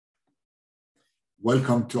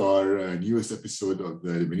Welcome to our newest episode of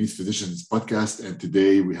the Lebanese Physicians Podcast. And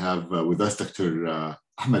today we have with us Dr.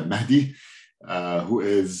 Ahmad Mahdi, who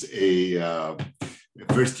is a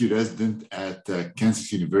first-year resident at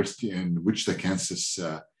Kansas University in Wichita, Kansas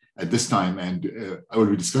at this time. And I will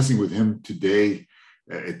be discussing with him today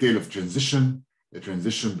a tale of transition, a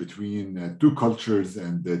transition between two cultures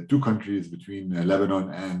and two countries, between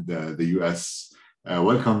Lebanon and the US.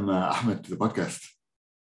 Welcome, Ahmed, to the podcast.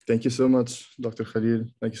 Thank you so much, Dr. Khalil.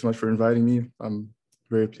 Thank you so much for inviting me. I'm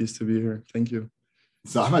very pleased to be here. Thank you.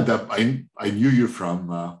 So, Ahmed, I knew you from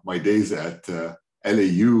my days at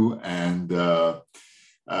LAU, and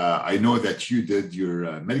I know that you did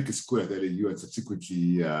your medical school at LAU and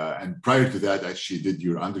subsequently, and prior to that, actually did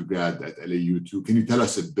your undergrad at LAU too. Can you tell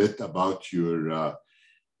us a bit about your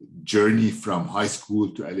journey from high school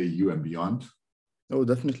to LAU and beyond? Oh,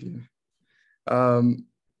 definitely.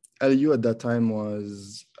 LAU at that time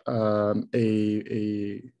was an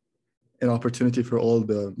opportunity for all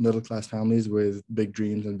the middle-class families with big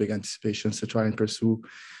dreams and big anticipations to try and pursue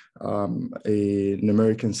an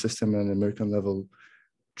American system and American level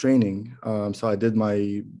training. So I did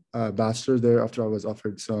my bachelor's there after I was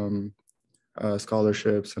offered some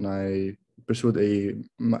scholarships, and I pursued a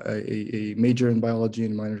major in biology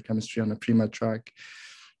and minor in chemistry on a pre-med track.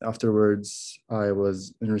 Afterwards, I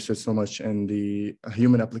was interested so much in the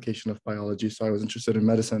human application of biology. So I was interested in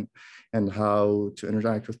medicine and how to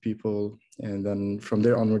interact with people. And then from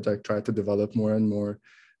there onwards, I tried to develop more and more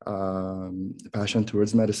passion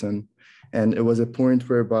towards medicine. And it was a point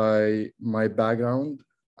whereby my background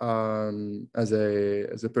as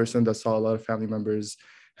a person that saw a lot of family members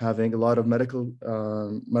having a lot of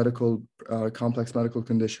complex medical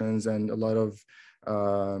conditions and a lot of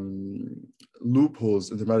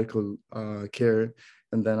loopholes in the medical care,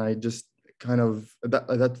 and then I just kind of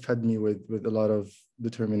that fed me with a lot of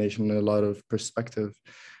determination and a lot of perspective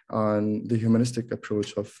on the humanistic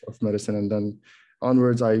approach of medicine. And then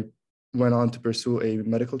onwards, I went on to pursue a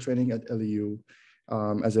medical training at LAU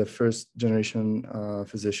as a first generation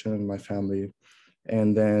physician in my family.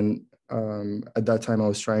 And then at that time, I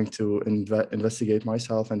was trying to investigate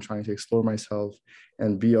myself and trying to explore myself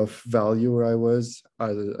and be of value where I was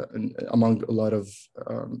among a lot of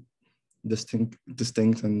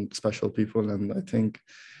distinct and special people. And I think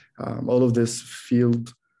all of this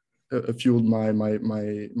fueled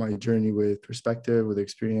my journey with perspective, with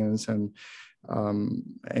experience, and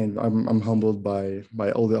I'm humbled by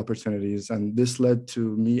all the opportunities. And this led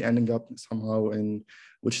to me ending up somehow in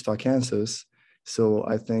Wichita, Kansas. So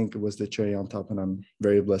I think it was the cherry on top, and I'm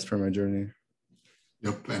very blessed for my journey.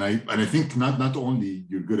 Yep, and I think not only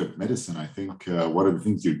you're good at medicine. I think one of the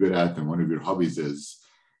things you're good at and one of your hobbies is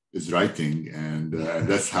writing, and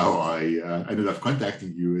that's how I ended up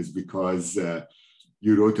contacting you, is because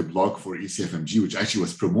you wrote a blog for ECFMG, which actually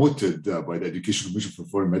was promoted by the Education Commission for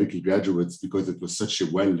Foreign Medical Graduates because it was such a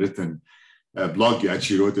well-written blog. You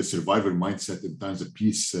actually wrote a survivor mindset in times of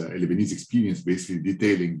peace, a Lebanese experience, basically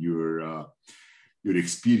detailing your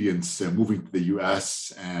experience moving to the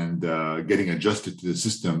US and getting adjusted to the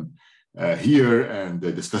system here, and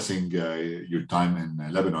discussing your time in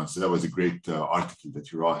Lebanon. So that was a great article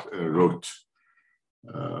that you wrote.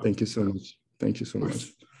 Thank you so much. Thank you so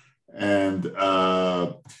much. And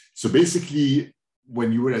so basically,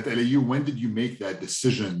 when you were at LAU, when did you make that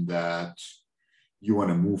decision that you want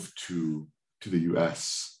to move to the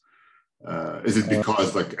US? Is it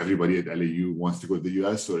because like everybody at LAU wants to go to the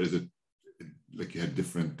US, or is it like you had a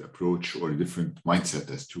different approach or a different mindset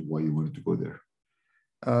as to why you wanted to go there?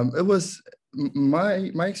 It was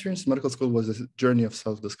my experience in medical school was a journey of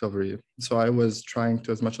self-discovery. So I was trying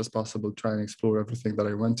to, as much as possible, try and explore everything that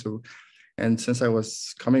I went to. And since I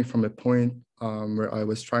was coming from a point where I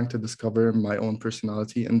was trying to discover my own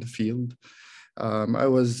personality in the field, I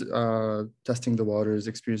was testing the waters,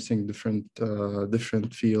 experiencing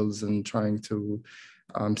different fields, and trying to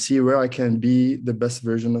see where I can be the best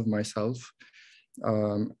version of myself.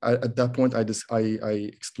 At that point, I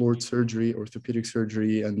explored surgery, orthopedic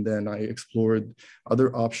surgery, and then I explored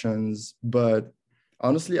other options. But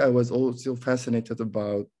honestly, I was also fascinated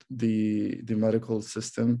about the medical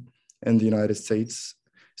system in the United States.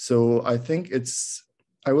 So I think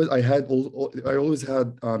I always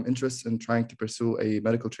had interest in trying to pursue a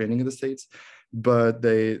medical training in the States. But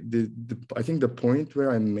I think the point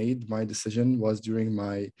where I made my decision was during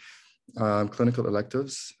my clinical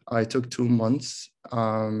electives. I took 2 months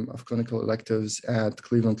of clinical electives at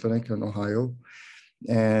Cleveland Clinic in Ohio.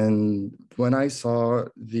 And when I saw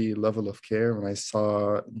the level of care, when I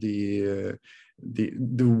saw the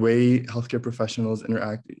way healthcare professionals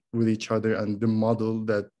interact with each other and the model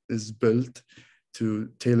that is built to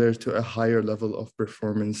tailor to a higher level of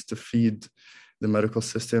performance to feed the medical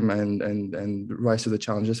system and rise to the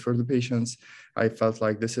challenges for the patients. I felt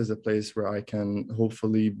like this is a place where I can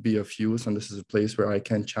hopefully be of use, and this is a place where I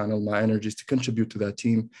can channel my energies to contribute to that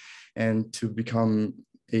team and to become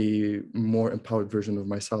a more empowered version of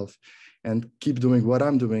myself and keep doing what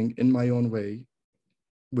I'm doing in my own way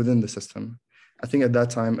within the system. I think at that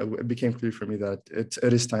time, it became clear for me that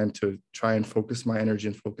it is time to try and focus my energy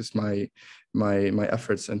and focus my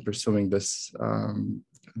efforts in pursuing this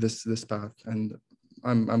this path. And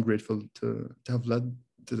I'm grateful to have led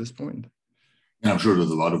to this point. And I'm sure there's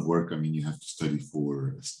a lot of work. I mean, you have to study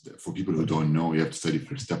for people who don't know, you have to study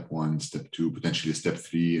for step 1, step 2, potentially step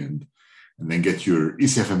 3, and then get your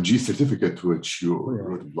ECFMG certificate, which you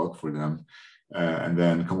wrote a blog for them. And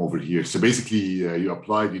then come over here. So basically, you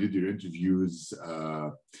applied, you did your interviews,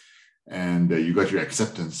 and you got your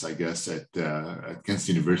acceptance, I guess, at Kansas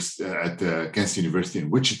University in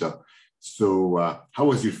Wichita. So, how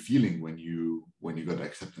was your feeling when you got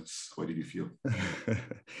acceptance? What did you feel?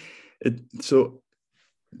 So,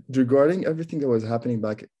 regarding everything that was happening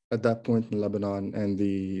back at that point in Lebanon, and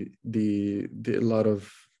the lot of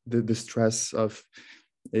the stress of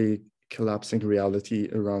a collapsing reality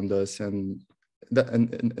around us, and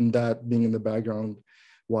that being in the background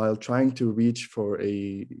while trying to reach for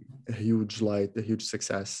a huge light, a huge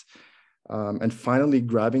success. And finally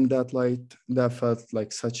grabbing that light, that felt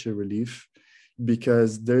like such a relief,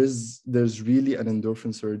 because there's really an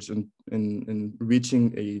endorphin surge in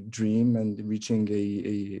reaching a dream and reaching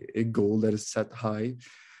a goal that is set high.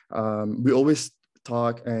 We always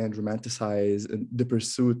talk and romanticize the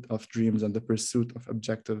pursuit of dreams and the pursuit of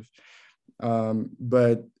objective.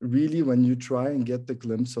 But really, when you try and get the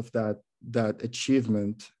glimpse of that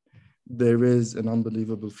achievement, there is an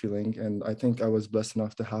unbelievable feeling. And I think I was blessed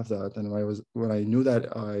enough to have that. And when I knew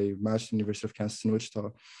that I matched the University of Kansas in Wichita,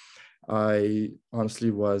 I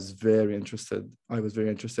honestly was very interested.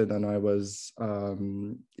 And I was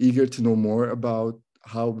eager to know more about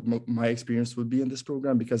how my experience would be in this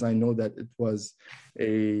program, because I know that it was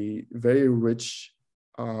a very rich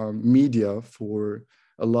media for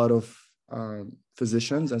a lot of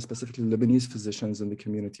physicians, and specifically Lebanese physicians in the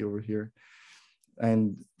community over here.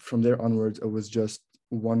 And from there onwards, it was just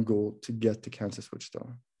one goal: to get to Kansas Wichita.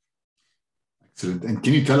 Excellent. And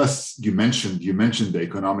can you tell us, you mentioned the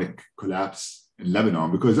economic collapse in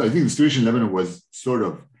Lebanon, because I think the situation in Lebanon was sort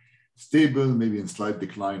of stable, maybe in slight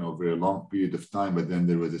decline over a long period of time, but then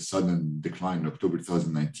there was a sudden decline in October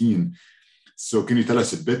 2019. So can you tell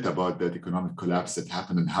us a bit about that economic collapse that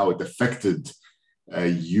happened and how it affected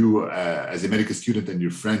you as a medical student, and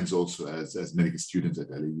your friends also as medical students at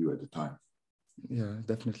LAU at the time? Yeah,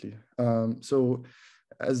 definitely. So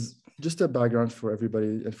as just a background for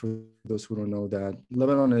everybody, and for those who don't know, that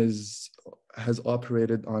Lebanon has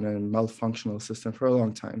operated on a malfunctional system for a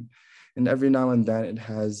long time. And every now and then it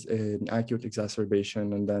has an acute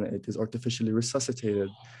exacerbation, and then it is artificially resuscitated.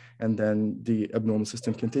 And then the abnormal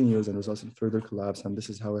system continues and results in further collapse. And this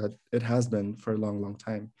is how it has been for a long, long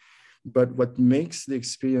time. But what makes the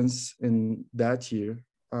experience in that year,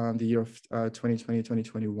 the year of 2020,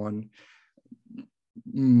 2021,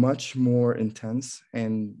 much more intense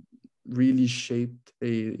and really shaped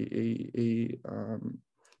a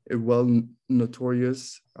well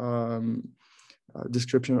notorious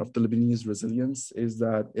description of the Lebanese resilience, is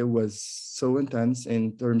that it was so intense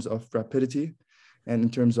in terms of rapidity and in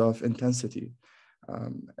terms of intensity.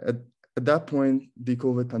 At that point, the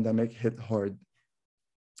COVID pandemic hit hard,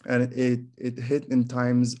 and it hit in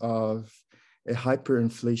times of a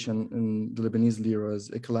hyperinflation in the Lebanese liras,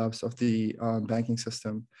 a collapse of the banking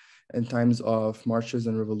system, in times of marches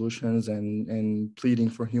and revolutions and pleading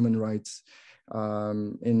for human rights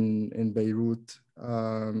in Beirut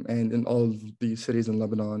and in all of the cities in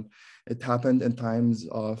Lebanon. It happened in times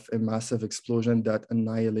of a massive explosion that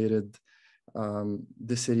annihilated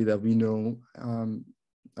the city that we know.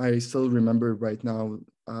 I still remember right now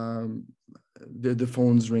the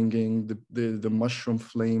phones ringing, the mushroom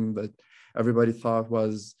flame that everybody thought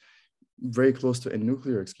was very close to a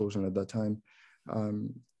nuclear explosion at that time.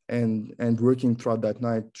 And working throughout that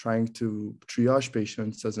night, trying to triage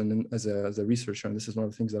patients as a researcher. And this is one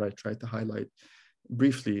of the things that I tried to highlight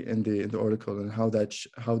briefly in the article, and how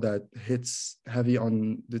that hits heavy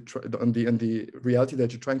on the reality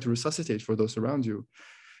that you're trying to resuscitate for those around you.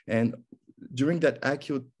 And during that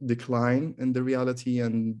acute decline in the reality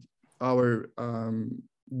and our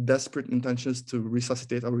desperate intentions to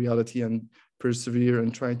resuscitate our reality and persevere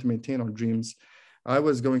and trying to maintain our dreams, I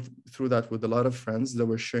was going through that with a lot of friends that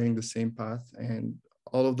were sharing the same path. And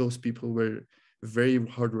all of those people were very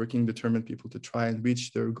hardworking, determined people to try and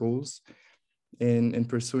reach their goals. in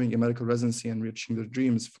pursuing a medical residency and reaching their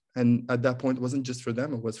dreams. And at that point, it wasn't just for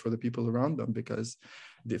them, it was for the people around them, because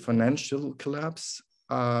the financial collapse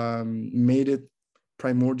made it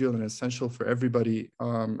primordial and essential for everybody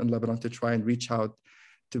in Lebanon to try and reach out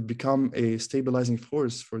to become a stabilizing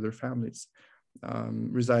force for their families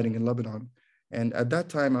residing in Lebanon. And at that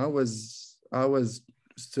time, I was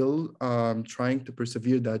still trying to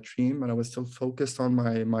persevere that dream, and I was still focused on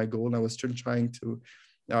my goal. And I was still trying to.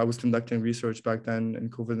 I was conducting research back then, and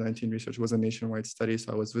COVID-19 research was a nationwide study.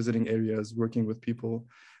 So I was visiting areas, working with people,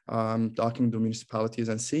 talking to municipalities,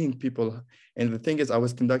 and seeing people. And the thing is, I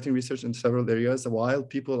was conducting research in several areas while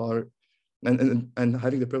people are, and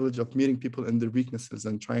having the privilege of meeting people in their weaknesses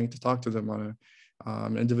and trying to talk to them on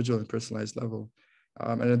an individual and personalized level.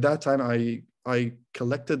 And at that time, I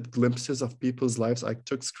collected glimpses of people's lives. I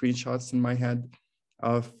took screenshots in my head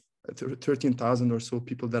of 13,000 or so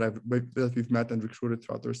people that we've met and recruited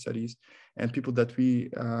throughout their studies, and people that we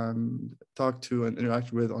talk to and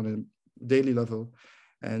interact with on a daily level.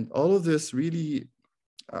 And all of this really,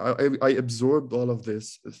 I absorbed all of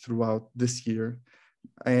this throughout this year.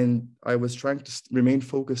 And I was trying to remain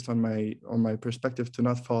focused on my perspective to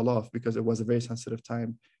not fall off, because it was a very sensitive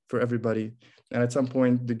time for everybody. And at some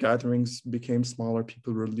point, the gatherings became smaller.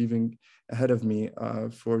 People were leaving ahead of me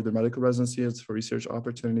for the medical residencies, for research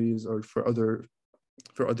opportunities, or for other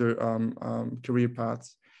career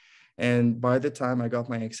paths. And by the time I got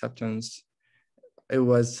my acceptance, it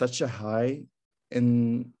was such a high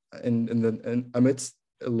in amidst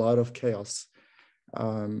a lot of chaos.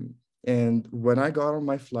 And when I got on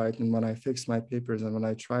my flight, and when I fixed my papers, and when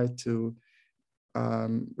I tried to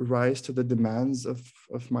rise to the demands of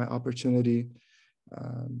my opportunity,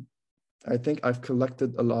 I think I've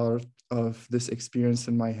collected a lot of this experience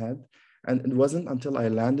in my head. And it wasn't until I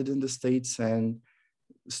landed in the States and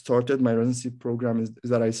started my residency program is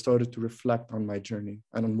that I started to reflect on my journey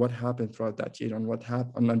and on what happened throughout that year, on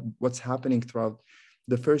what's happening throughout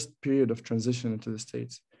the first period of transition into the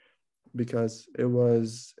States. Because it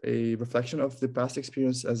was a reflection of the past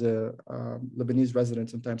experience as a Lebanese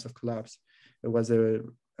resident in times of collapse. It was a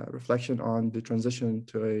reflection on the transition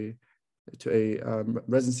to a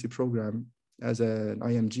residency program as an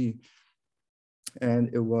IMG. And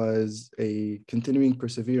it was a continuing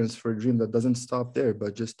perseverance for a dream that doesn't stop there,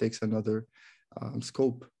 but just takes another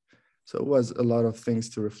scope. So it was a lot of things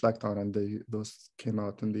to reflect on, and those came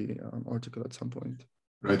out in the article at some point.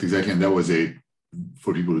 Right, exactly. And that was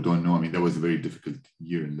for people who don't know, I mean, that was a very difficult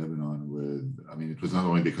year in Lebanon it was not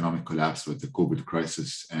only the economic collapse, but the COVID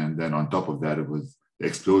crisis. And then on top of that, it was the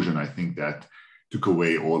explosion, I think, that took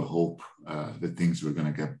away all hope that things were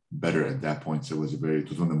going to get better at that point. So it was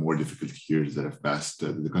one of the more difficult years that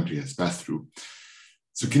the country has passed through.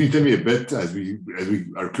 So can you tell me a bit, as we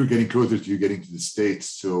are getting closer to you getting to the States,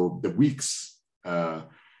 so the weeks,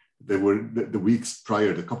 there were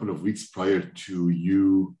the couple of weeks prior to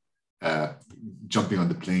you jumping on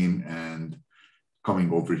the plane and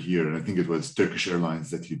coming over here, and I think it was Turkish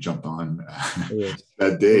Airlines that you jumped on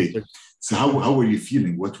that day. So how were you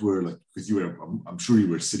feeling? What were because I'm sure you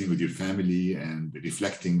were sitting with your family and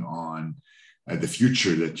reflecting on the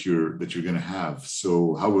future that you're going to have.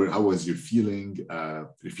 So how was your feeling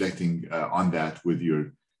reflecting on that with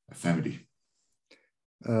your family?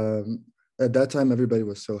 At that time, everybody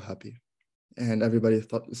was so happy. And everybody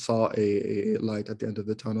saw a light at the end of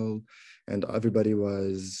the tunnel, and everybody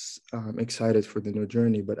was excited for the new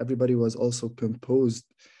journey. But everybody was also composed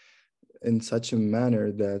in such a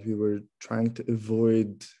manner that we were trying to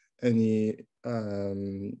avoid any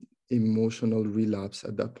emotional relapse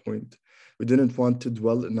at that point. We didn't want to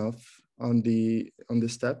dwell enough on the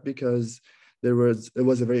step, because it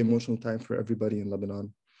was a very emotional time for everybody in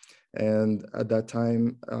Lebanon. And at that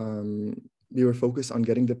time, we were focused on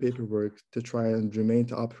getting the paperwork to try and remain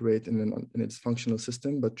to operate in its functional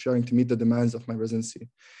system, but trying to meet the demands of my residency.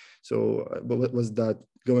 So what was that?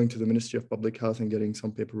 Going to the Ministry of Public Health and getting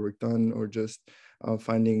some paperwork done, or just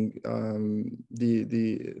finding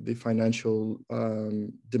the financial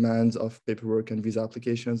demands of paperwork and visa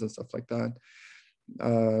applications and stuff like that.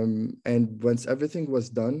 And once everything was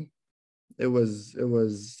done, it was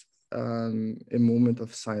a moment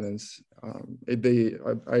of silence.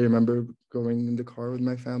 I remember going in the car with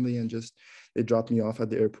my family, and just they dropped me off at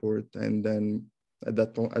the airport. And then at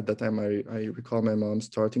that time, I recall my mom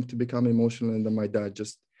starting to become emotional, and then my dad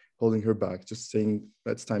just holding her back, just saying,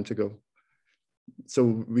 "It's time to go." So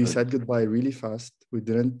we said goodbye really fast. We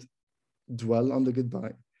didn't dwell on the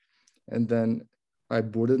goodbye. And then I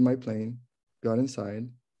boarded my plane, got inside,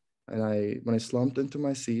 and when I slumped into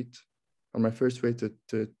my seat on my first way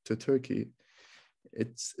to Turkey,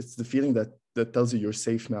 it's the feeling that that tells you you're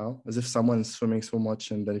safe now, as if someone's swimming so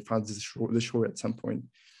much and then he found the shore at some point.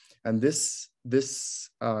 And this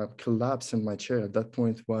collapse in my chair at that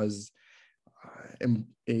point was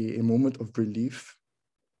a moment of relief,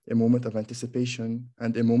 a moment of anticipation,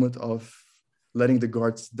 and a moment of letting the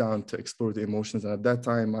guards down to explore the emotions. And at that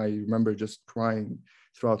time, I remember just crying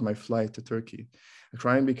throughout my flight to Turkey,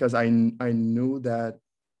 crying because I knew that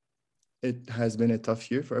it has been a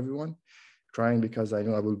tough year for everyone, crying because I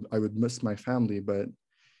know I would miss my family, but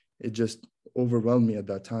it just overwhelmed me at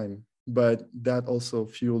that time. But that also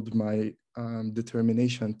fueled my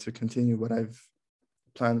determination to continue what I've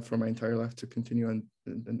planned for my entire life to continue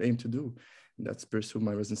and aim to do. And that's pursue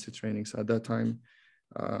my residency training. So at that time,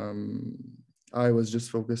 I was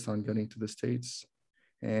just focused on getting to the States.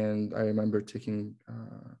 And I remember taking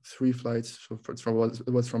 3 flights. So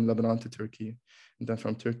it was from Lebanon to Turkey, and then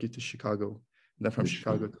from Turkey to Chicago, and then from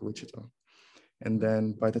Chicago to Wichita. And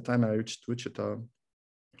then by the time I reached Wichita,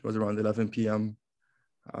 it was around 11 p.m.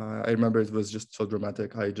 I remember it was just so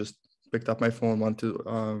dramatic. I just picked up my phone, wanted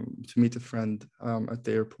to meet a friend at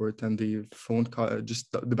the airport, and the phone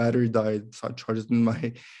the battery died. So I charged it in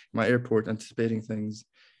my airport, anticipating things.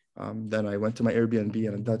 Then I went to my Airbnb,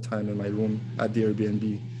 and at that time in my room at the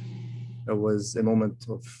Airbnb, it was a moment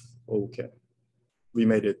of, okay, we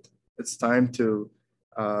made it. It's time to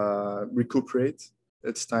recuperate.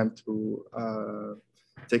 It's time to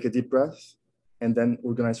take a deep breath and then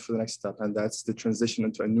organize for the next step. And that's the transition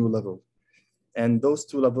into a new level. And those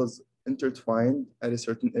 2 levels intertwined at a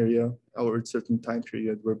certain area or a certain time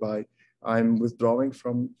period whereby I'm withdrawing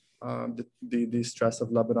from the stress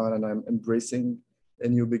of Lebanon, and I'm embracing a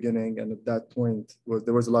new beginning. And at that point,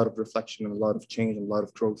 there was a lot of reflection and a lot of change and a lot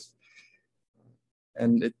of growth.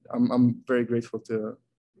 And I'm very grateful to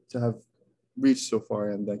have reached so far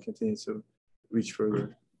and then continue to reach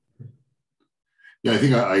further. Yeah, I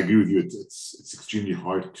think I agree with you. It's extremely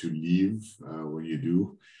hard to leave when you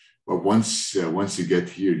do, but once you get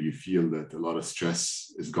here, you feel that a lot of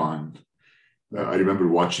stress is gone. I remember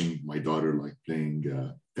watching my daughter playing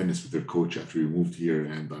tennis with her coach after we moved here,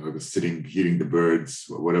 and I was sitting hearing the birds,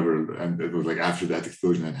 whatever, and it was after that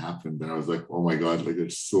explosion had happened, and I was like, oh my God,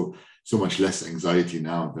 there's so much less anxiety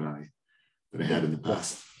now than I had in the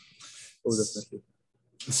past. Oh, definitely.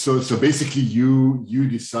 So basically you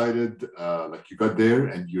decided you got there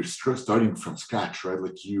and you're starting from scratch, right?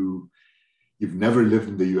 You've never lived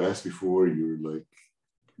in the US before. You're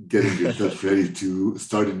getting yourself ready to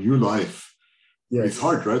start a new life. Yes. It's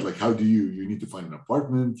hard, right? How do you need to find an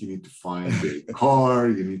apartment, you need to find a car,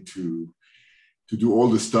 you need to do all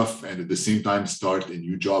the stuff, and at the same time start a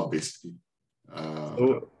new job, basically.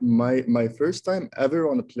 So my first time ever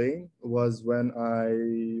on a plane was when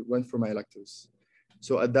I went for my electives.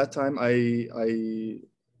 So at that time,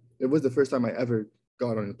 it was the first time I ever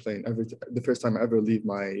got on a plane, the first time I ever leave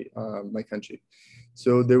my country.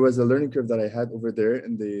 So there was a learning curve that I had over there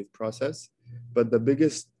in the process, but the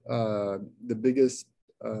biggest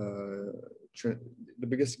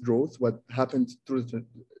growth, what happened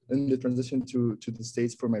in the transition to the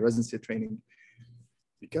States for my residency training,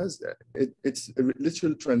 because it's a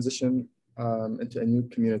literal transition into a new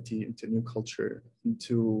community, into a new culture,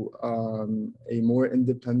 into a more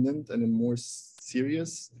independent and a more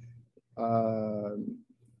serious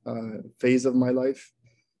phase of my life.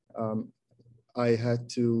 I had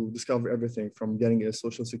to discover everything from getting a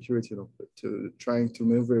social security number to trying to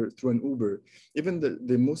maneuver through an Uber. Even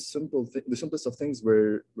the most simple the simplest of things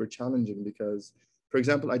were challenging because, for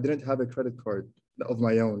example, I didn't have a credit card of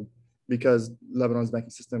my own because Lebanon's banking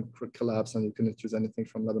system collapsed and you couldn't choose anything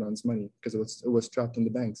from Lebanon's money because it was trapped in the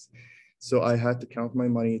banks. So I had to count my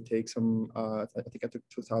money, take some. I think I took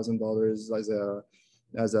 $2,000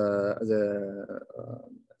 as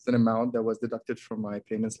an amount that was deducted from my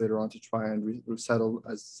payments later on to try and resettle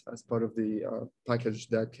as part of the package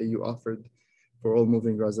that KU offered for all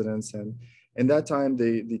moving residents. And in that time,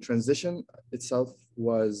 the transition itself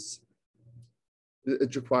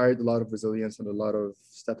it required a lot of resilience and a lot of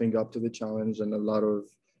stepping up to the challenge and a lot of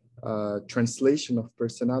translation of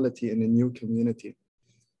personality in a new community.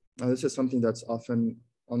 And this is something that's often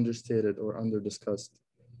understated or under-discussed.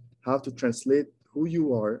 How to translate who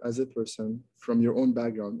you are as a person from your own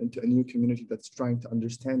background into a new community that's trying to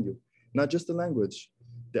understand you. Not just the language,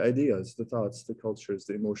 the ideas, the thoughts, the cultures,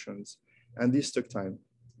 the emotions. And these took time.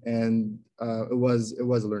 And it was a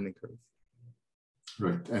learning curve.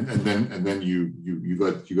 Right. And then you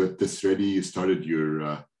got this ready, you started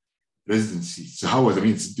your residency. So how was,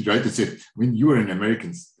 it's right to say, you were in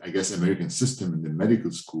American system in the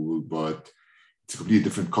medical school, but it's a completely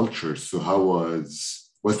different culture. So how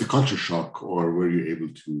was the culture shock, or were you able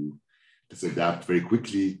to just adapt very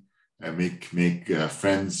quickly? make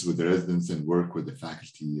friends with the residents and work with the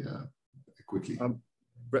faculty quickly?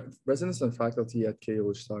 Residents and faculty at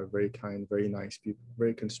KU-Wichita are very kind, very nice people,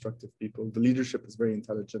 very constructive people. The leadership is very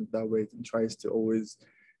intelligent that way and tries to always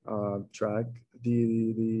track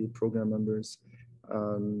the program members.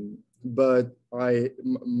 But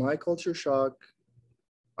my culture shock,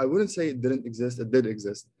 I wouldn't say it didn't exist. It did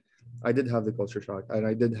exist. I did have the culture shock, and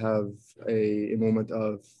I did have a moment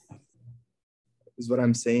of, is what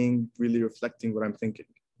I'm saying really reflecting what I'm thinking?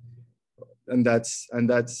 And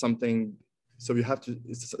that's something. So you have to.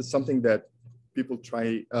 It's something that people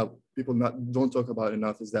don't talk about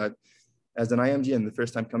enough. Is that as an IMG and the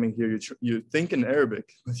first time coming here, you think in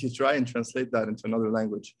Arabic, but you try and translate that into another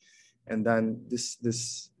language, and then this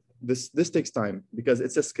takes time because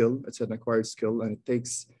it's a skill. It's an acquired skill, and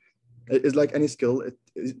it's like any skill.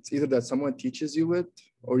 It's either that someone teaches you it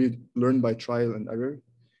or you learn by trial and error.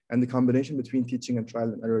 And the combination between teaching and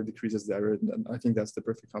trial and error decreases the error. And I think that's the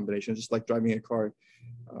perfect combination. Just like driving a car,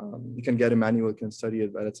 you can get a manual, you can study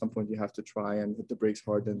it, but at some point you have to try and hit the brakes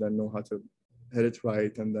hard and then know how to hit it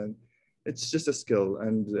right. And then it's just a skill.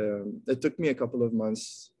 And it took me a couple of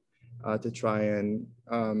months to try and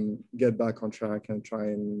get back on track and try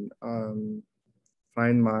and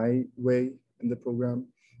find my way in the program.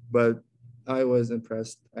 But I was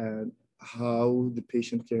impressed at how the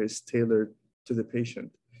patient care is tailored to the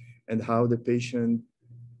patient and how the patient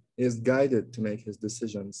is guided to make his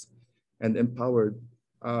decisions and empowered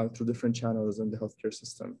through different channels in the healthcare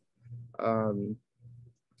system.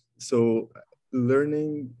 So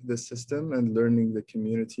learning the system and learning the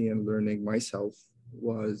community and learning myself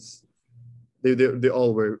was, they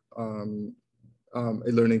all were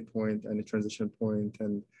a learning point and a transition point.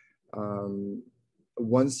 And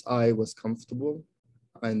once I was comfortable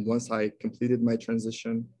and once I completed my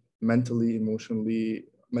transition mentally, emotionally,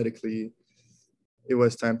 medically, it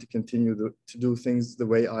was time to continue to do things the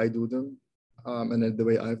way I do them and the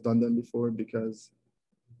way I've done them before, because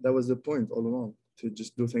that was the point all along, to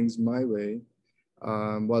just do things my way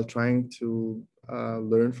while trying to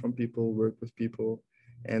learn from people, work with people,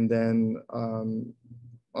 and then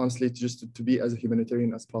honestly, just to be as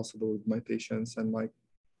humanitarian as possible with my patients and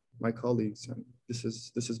my colleagues. And this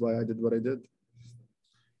is why I did what I did.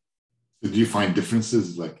 So do you find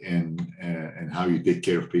differences like in how you take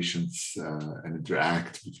care of patients and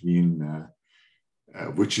interact between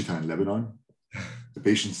Wichita and Lebanon? The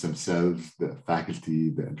patients themselves, the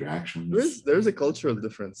faculty, the interactions? There's a cultural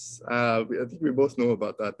difference. I think we both know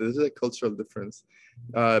about that. There's a cultural difference.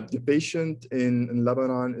 The patient in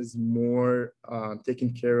Lebanon is more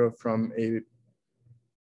taken care of from a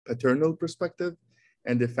paternal perspective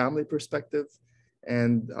and a family perspective.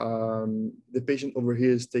 And the patient over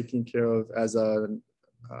here is taken care of as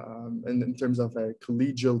in terms of a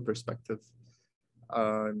collegial perspective.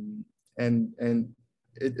 And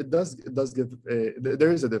it does give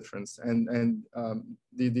there is a difference, and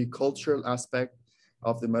the cultural aspect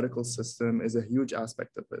of the medical system is a huge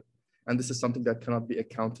aspect of it, and this is something that cannot be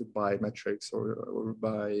accounted by metrics or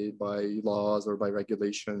by laws or by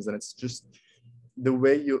regulations, and it's just the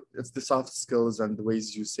way it's the soft skills and the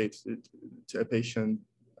ways you say to a patient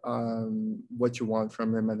what you want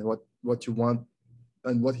from him and what you want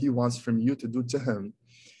and what he wants from you to do to him,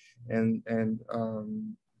 and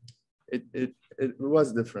it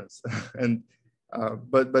was different. And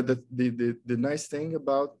but the nice thing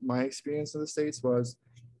about my experience in the States was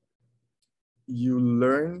you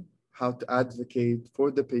learn how to advocate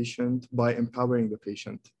for the patient by empowering the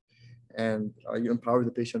patient, and you empower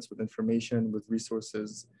the patients with information, with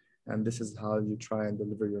resources, and this is how you try and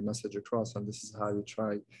deliver your message across, and this is how you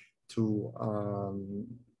try to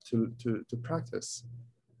practice.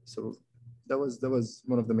 So that was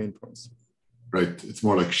one of the main points. Right. It's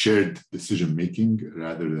more like shared decision making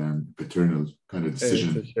rather than paternal kind of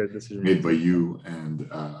decision made by you and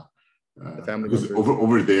the family because members.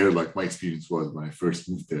 Over there, like my experience was when I first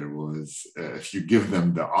moved there was if you give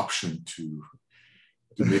them the option to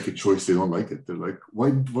make a choice, they don't like it. They're like,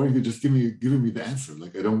 why don't you just giving me the answer?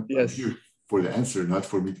 Like I'm here for the answer, not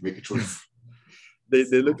for me to make a choice.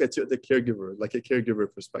 They look at you as a caregiver, like a caregiver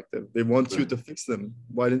perspective. They want you to fix them.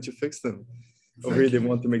 Why didn't you fix them? Over here, they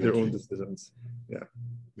want to make their own decisions. Yeah.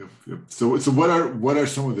 Yep. So what are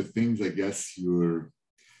some of the things I guess you're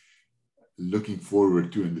looking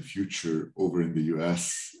forward to in the future over in the US?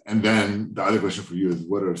 And then the other question for you is,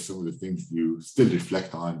 what are some of the things you still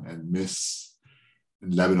reflect on and miss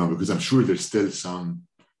in Lebanon? Because I'm sure there's still some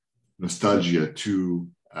nostalgia to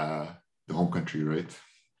the home country, right?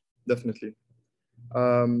 Definitely.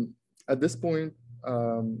 At this point,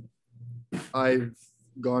 I've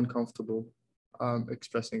gone comfortable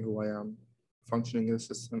expressing who I am, functioning in the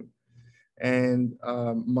system. And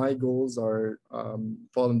my goals are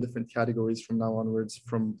fall in different categories from now onwards.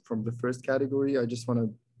 From the first category, I just want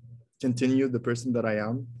to continue the person that I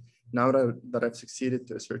am. Now that I've succeeded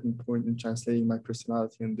to a certain point in translating my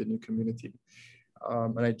personality in the new community.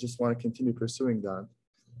 And I just want to continue pursuing that.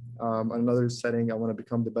 Another setting, I want to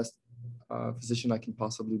become the best physician I can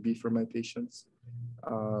possibly be for my patients,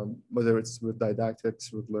 whether it's with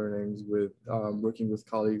didactics, with learnings, with working with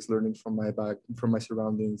colleagues, learning from from my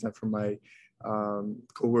surroundings and from my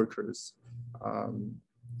coworkers.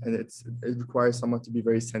 And it requires someone to be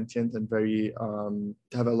very sentient and very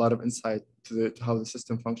to have a lot of insight to how the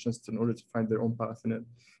system functions in order to find their own path in it.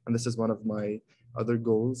 And this is one of my other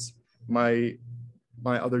goals. My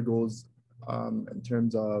other goals in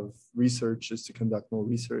terms of research is to conduct more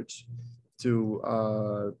research, to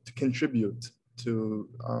contribute to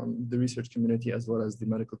the research community as well as the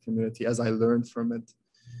medical community as I learned from it.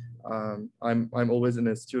 I'm always in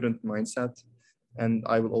a student mindset, and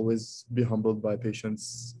I will always be humbled by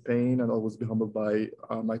patients' pain and always be humbled by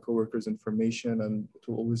my coworkers' information, and it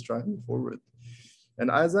will always drive me forward. And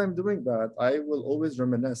as I'm doing that, I will always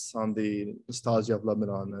reminisce on the nostalgia of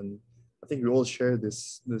Lebanon. And I think we all share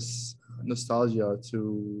this nostalgia to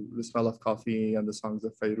the smell of coffee and the songs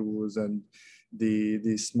of Fairuz and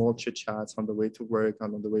the small chit chats on the way to work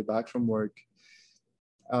and on the way back from work.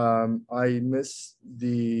 I miss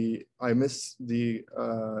the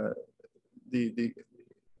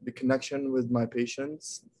connection with my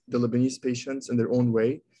patients, the Lebanese patients in their own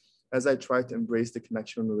way, as I try to embrace the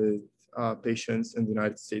connection with patients in the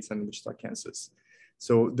United States and Wichita, Kansas.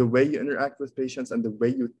 So the way you interact with patients and the way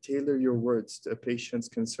you tailor your words to a patient's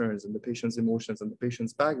concerns and the patient's emotions and the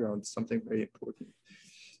patient's background is something very important.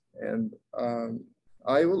 And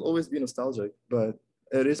I will always be nostalgic, but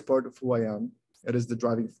it is part of who I am. It is the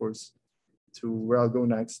driving force to where I'll go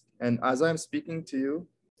next. And as I'm speaking to you,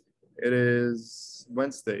 it is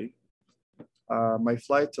Wednesday. My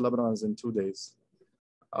flight to Lebanon is in 2 days.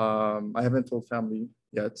 I haven't told family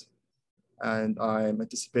yet, and I'm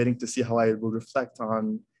anticipating to see how I will reflect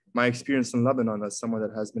on my experience in Lebanon as someone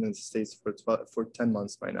that has been in the States for 10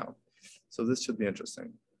 months by now. So this should be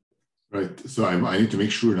interesting. Right. So I need to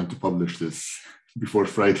make sure not to publish this before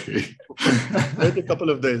Friday. Wait a couple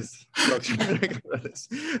of days.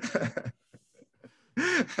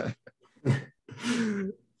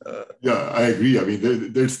 Yeah, I agree. I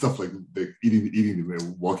mean, there's stuff like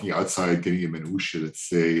eating, walking outside, getting a manouche, let's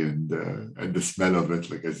say, and the smell of it,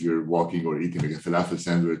 like as you're walking or eating like a falafel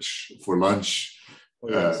sandwich for lunch. Oh,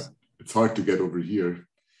 yes. It's hard to get over here.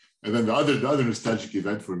 And then the other nostalgic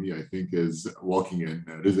event for me, I think, is walking in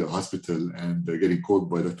Rizal Hospital and getting called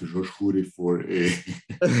by Dr. George Khoury for a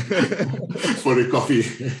coffee.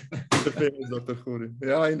 The famous Dr. Khoury.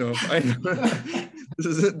 Yeah, I know.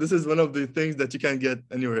 This is one of the things that you can't get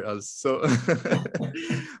anywhere else. So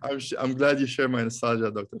I'm glad you share my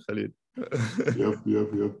nostalgia, Dr. Khalid.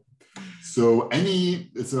 Yep. So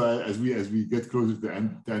as we get closer to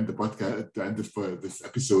end the podcast, to end this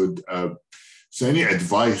episode. So any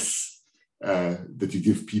advice that you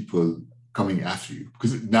give people coming after you?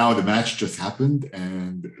 Because now the match just happened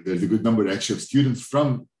and there's a good number actually of students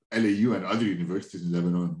from LAU and other universities in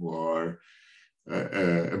Lebanon who are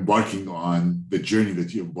embarking on the journey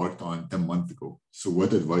that you embarked on 10 months ago. So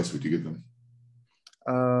what advice would you give them?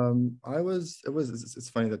 It's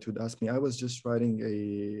funny that you'd ask me. I was just writing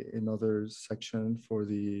another section for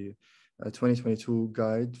the 2022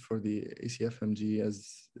 guide for the ECFMG,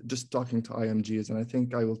 as just talking to IMGs, and I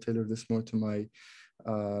think I will tailor this more to my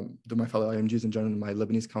fellow IMGs in general, my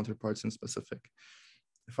Lebanese counterparts in specific.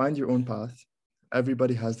 Find your own path.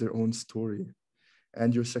 Everybody has their own story,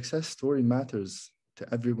 and your success story matters to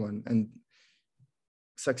everyone. And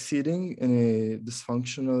succeeding in a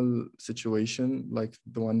dysfunctional situation like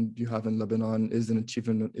the one you have in Lebanon is an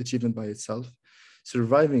achievement by itself.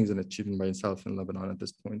 Surviving is an achievement by itself in Lebanon at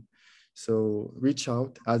this point. So reach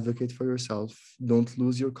out, advocate for yourself. Don't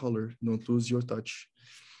lose your color. Don't lose your touch.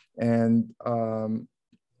 And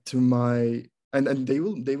they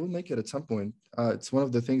will make it at some point. It's one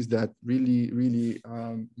of the things that really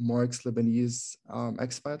marks Lebanese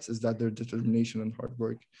expats is that their determination and hard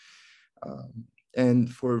work.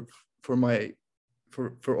 And for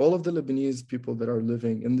all of the Lebanese people that are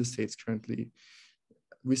living in the States currently,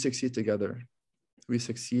 we succeed together. We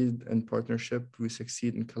succeed in partnership. We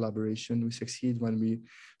succeed in collaboration. We succeed when we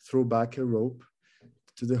throw back a rope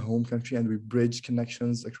to the home country and we bridge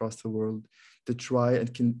connections across the world to try and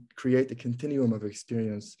create a continuum of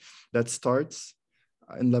experience that starts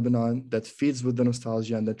in Lebanon, that feeds with the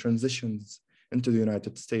nostalgia and that transitions into the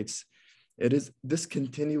United States. It is this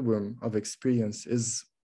continuum of experience is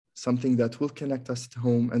something that will connect us to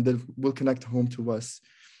home and that will connect home to us,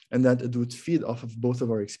 and that it would feed off of both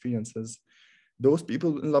of our experiences. Those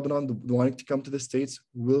people in Lebanon wanting to come to the States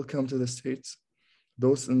will come to the States.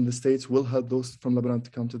 Those in the States will help those from Lebanon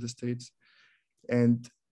to come to the States. And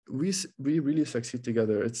we really succeed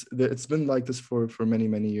together. It's been like this for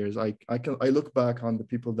many years. I look back on the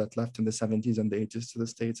people that left in the 70s and the 80s to the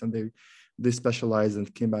States, and they specialized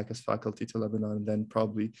and came back as faculty to Lebanon, and then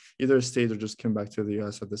probably either stayed or just came back to the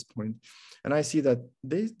US at this point. And I see that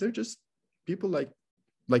they're just people like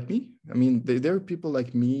me. I mean, they're people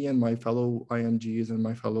like me and my fellow IMGs and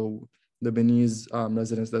my fellow Lebanese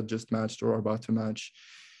residents that just matched or are about to match.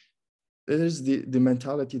 It is the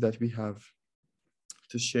mentality that we have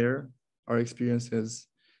to share our experiences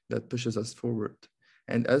that pushes us forward.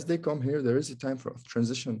 And as they come here, there is a time for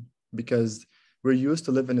transition, because we're used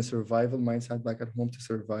to live in a survival mindset back at home to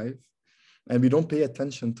survive. And we don't pay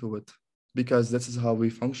attention to it, because this is how we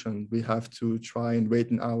function. We have to try and wait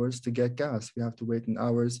in hours to get gas. We have to wait in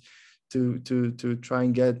hours to try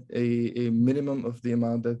and get a minimum of the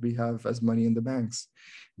amount that we have as money in the banks.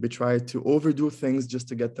 We try to overdo things just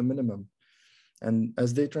to get the minimum. And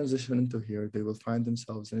as they transition into here, they will find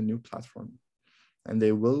themselves in a new platform, and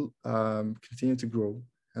they will continue to grow,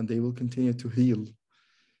 and they will continue to heal.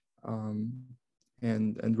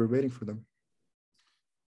 And we're waiting for them.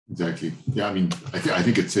 Exactly. Yeah, I mean, I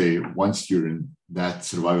think it's once you're in that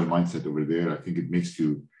survival mindset over there, I think it makes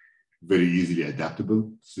you very easily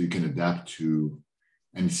adaptable. So you can adapt to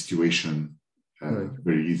any situation Right.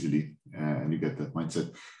 very easily, and you get that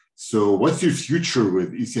mindset. So what's your future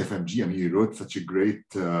with ECFMG? I mean, you wrote such a great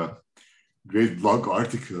blog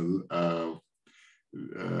article. Are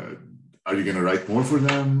you going to write more for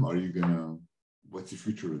them? What's your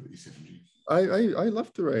future with ECFMG? I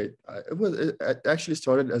love to write. It actually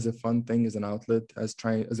started as a fun thing, as an outlet, as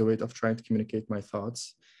a way of trying to communicate my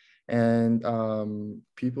thoughts. And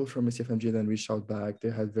people from ECFMG then reached out back. They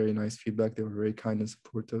had very nice feedback. They were very kind and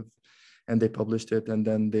supportive, and they published it. And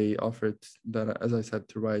then they offered that, as I said,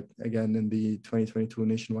 to write again in the 2022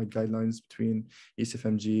 nationwide guidelines between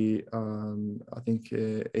ECFMG, I think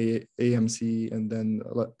AMC, and then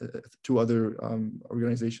two other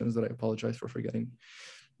organizations that I apologize for forgetting.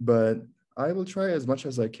 But I will try as much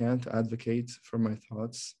as I can to advocate for my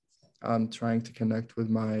thoughts. I'm trying to connect with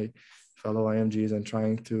my fellow IMGs and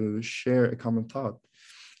trying to share a common thought.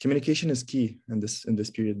 Communication is key in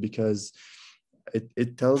this period, because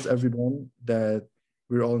it tells everyone that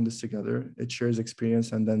we're all in this together. It shares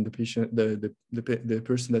experience, and then the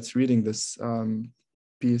person that's reading this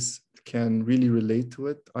piece can really relate to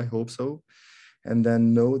it. I hope so, and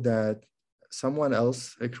then know that someone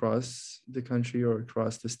else across the country or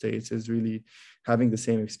across the States is really having the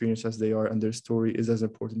same experience as they are, and their story is as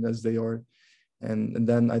important as they are. And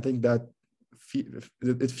then I think that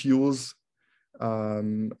it fuels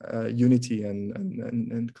unity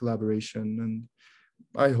and collaboration. And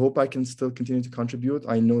I hope I can still continue to contribute.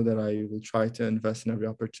 I know that I will try to invest in every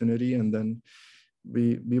opportunity, and then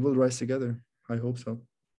we will rise together. I hope so.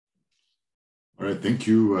 All right. Thank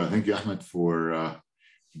you, Ahmed, for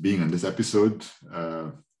being on this episode.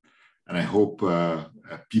 And I hope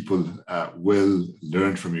people will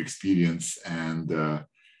learn from your experience and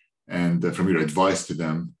from your advice to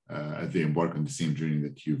them as they embark on the same journey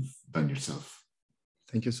that you've done yourself.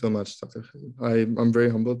 Thank you so much, Dr. Khalil. I'm very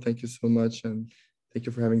humbled. Thank you so much. And thank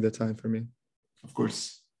you for having the time for me. Of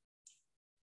course.